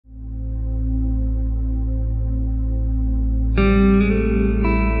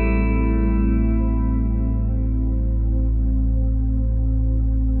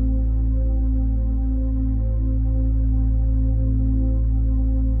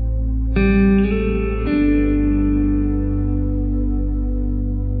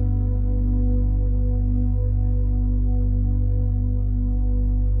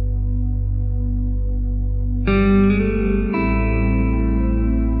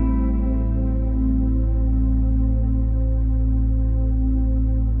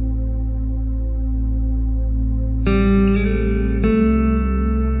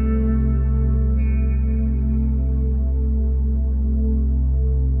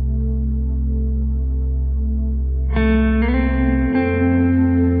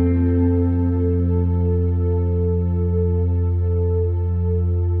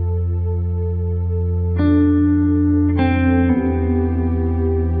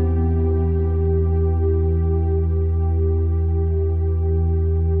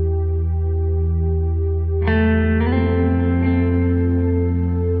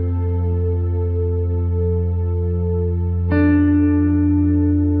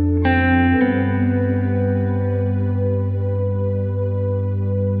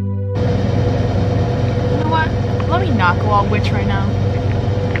Twitch right now.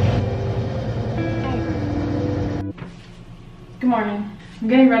 Good morning. I'm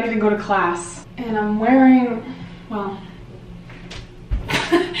getting ready to go to class. And I'm wearing, well,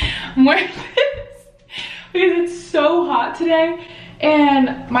 I'm wearing this because it's so hot today.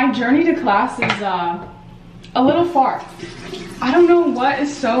 And my journey to class is a little far. I don't know what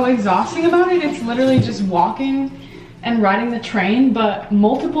is so exhausting about it. It's literally just walking and riding the train, but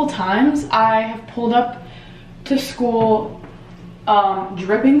multiple times I have pulled up to school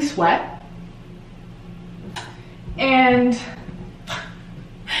dripping sweat. And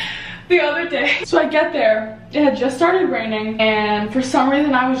the other day, so I get there, it had just started raining, and for some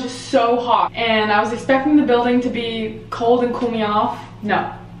reason I was just so hot, and I was expecting the building to be cold and cool me off.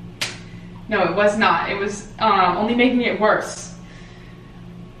 No, it was not. It was only making it worse.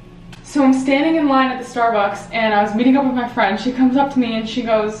 So I'm standing in line at the Starbucks, and I was meeting up with my friend. She comes up to me and she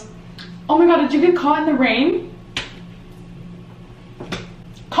goes, "Oh my god, did you get caught in the rain?"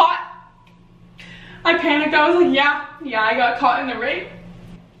 Caught? I panicked. I was like, yeah, I got caught in the rain.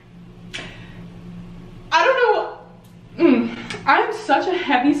 I don't know. I'm such a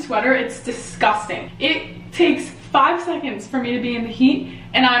heavy sweater, it's disgusting. It takes 5 seconds for me to be in the heat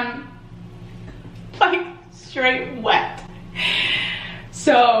and I'm like straight wet.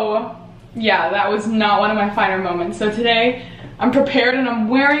 So yeah, that was not one of my finer moments. So today I'm prepared and I'm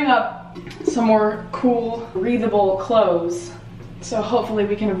wearing up some more cool, breathable clothes. So hopefully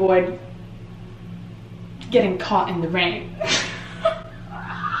we can avoid getting caught in the rain.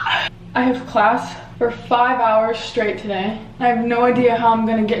 I have class for 5 hours straight today. I have no idea how I'm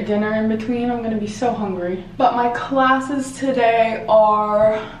gonna get dinner in between. I'm gonna be so hungry. But my classes today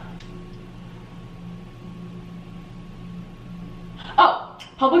are... oh,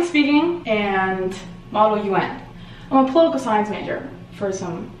 public speaking and Model UN. I'm a political science major for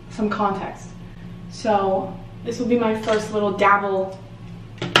some context. So this will be my first little dabble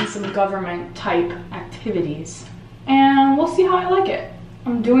in some government type activities. And we'll see how I like it.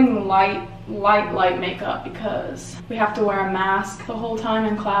 I'm doing light makeup because we have to wear a mask the whole time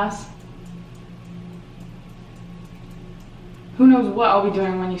in class. Who knows what I'll be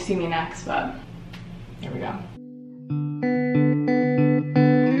doing when you see me next, but here we go.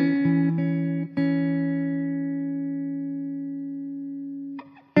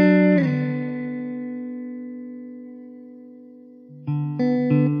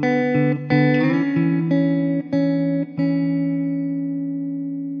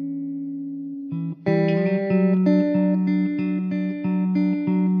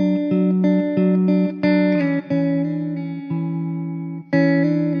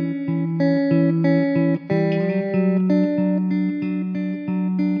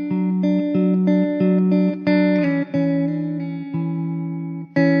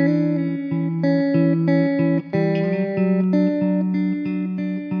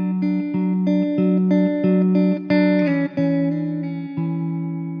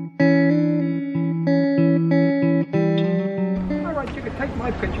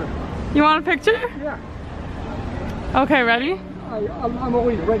 You want a picture? Yeah. Okay, ready? I'm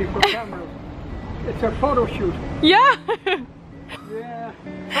always ready for cameras. It's a photo shoot. Yeah. Yeah.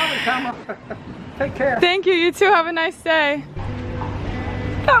 Have a camera. Take care. Thank you. You too. Have a nice day.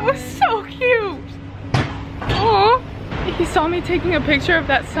 That was so cute. Oh. He saw me taking a picture of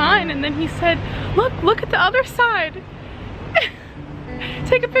that sign and then he said, look at the other side.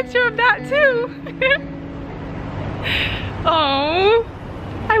 Take a picture of that too. Oh.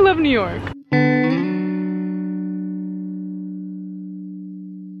 I love New York.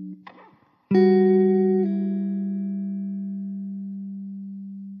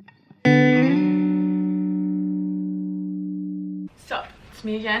 So, it's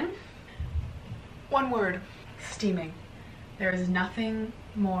me again. One word, steaming. There is nothing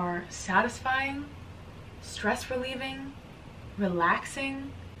more satisfying, stress relieving,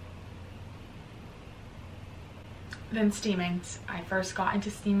 relaxing than steaming. I first got into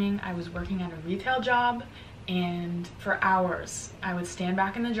steaming, I was working at a retail job, and for hours I would stand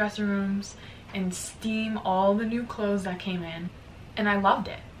back in the dressing rooms and steam all the new clothes that came in, and I loved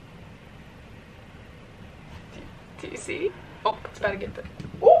it. Do you see? Oh, it's about to get the...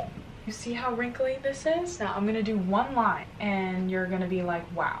 Oh! You see how wrinkly this is? Now I'm gonna do one line and you're gonna be like,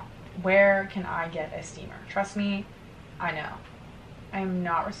 wow, where can I get a steamer? Trust me, I know. I am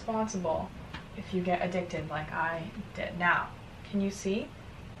not responsible if you get addicted like I did. Now, can you see?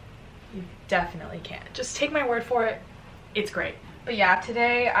 You definitely can. Just take my word for it. It's great. But yeah,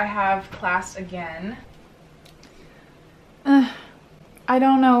 today I have class again. I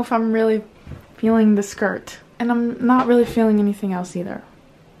don't know if I'm really feeling the skirt. And I'm not really feeling anything else either.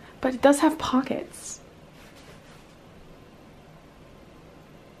 But it does have pockets.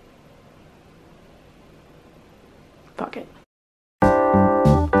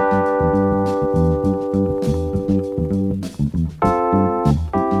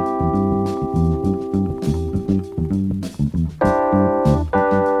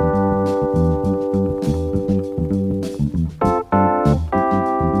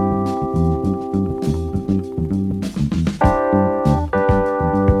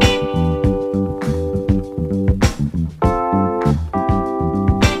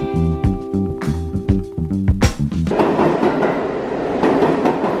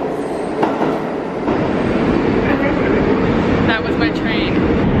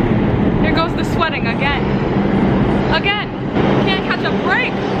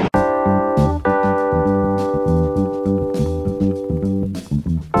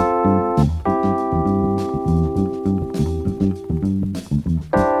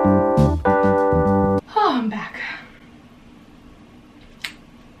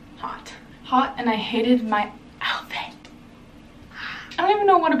 hated my outfit. I don't even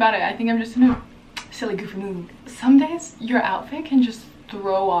know what about it. I think I'm just in a silly, goofy mood. Some days your outfit can just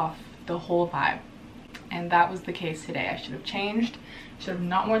throw off the whole vibe. And that was the case today. I should have changed. Should have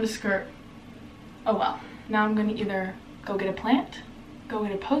not worn the skirt. Oh well. Now I'm gonna either go get a plant, go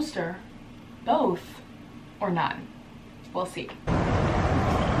get a poster, both, or none. We'll see.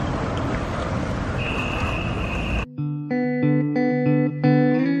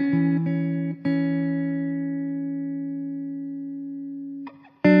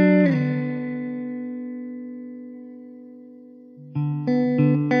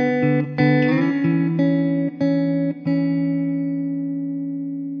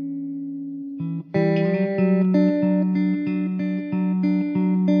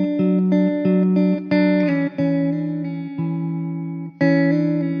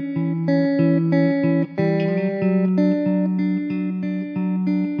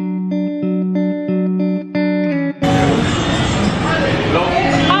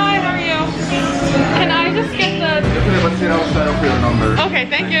 Okay,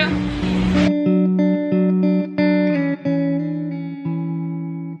 thank you.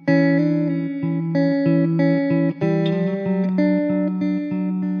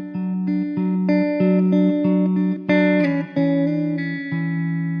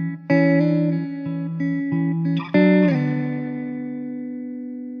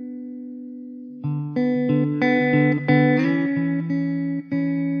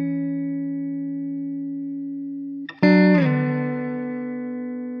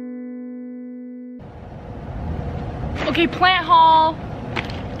 Okay, plant haul.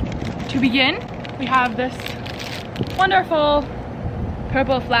 To begin, we have this wonderful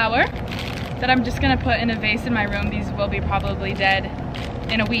purple flower that I'm just gonna put in a vase in my room. These will be probably dead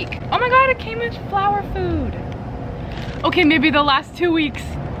in a week. Oh my god, it came with flower food. Okay, maybe the last 2 weeks.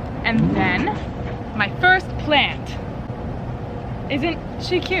 And then, my first plant. Isn't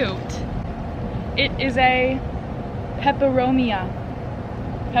she cute? It is a peperomia.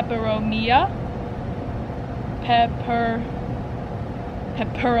 Peperomia? Peperomia.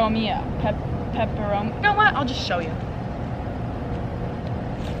 You know what? I'll just show you.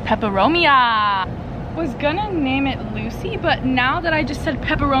 Peperomia. Was gonna name it Lucy, but now that I just said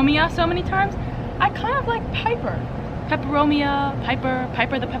peperomia so many times, I kind of like Piper. Peperomia,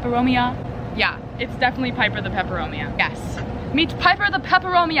 Piper the peperomia. Yeah, it's definitely Piper the peperomia. Yes. Meet Piper the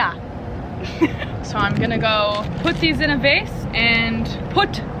peperomia. So I'm gonna go put these in a vase and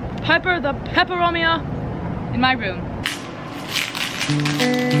put Piper the peperomia in my room.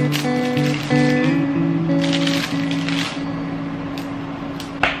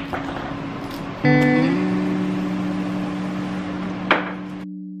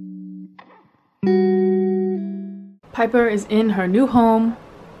 Piper is in her new home,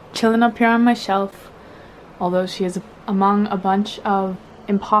 chilling up here on my shelf, although she is among a bunch of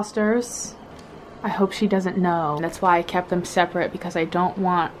imposters. I hope she doesn't know. That's why I kept them separate, because I don't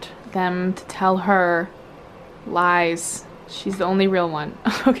want them to tell her lies. She's the only real one.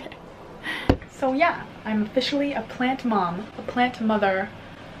 Okay. So yeah, I'm officially a plant mom, a plant mother,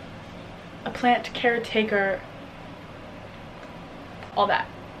 a plant caretaker, all that.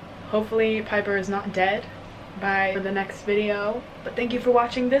 Hopefully Piper is not dead by the next video. But thank you for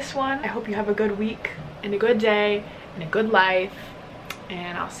watching this one. I hope you have a good week and a good day and a good life.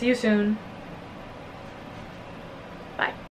 And I'll see you soon.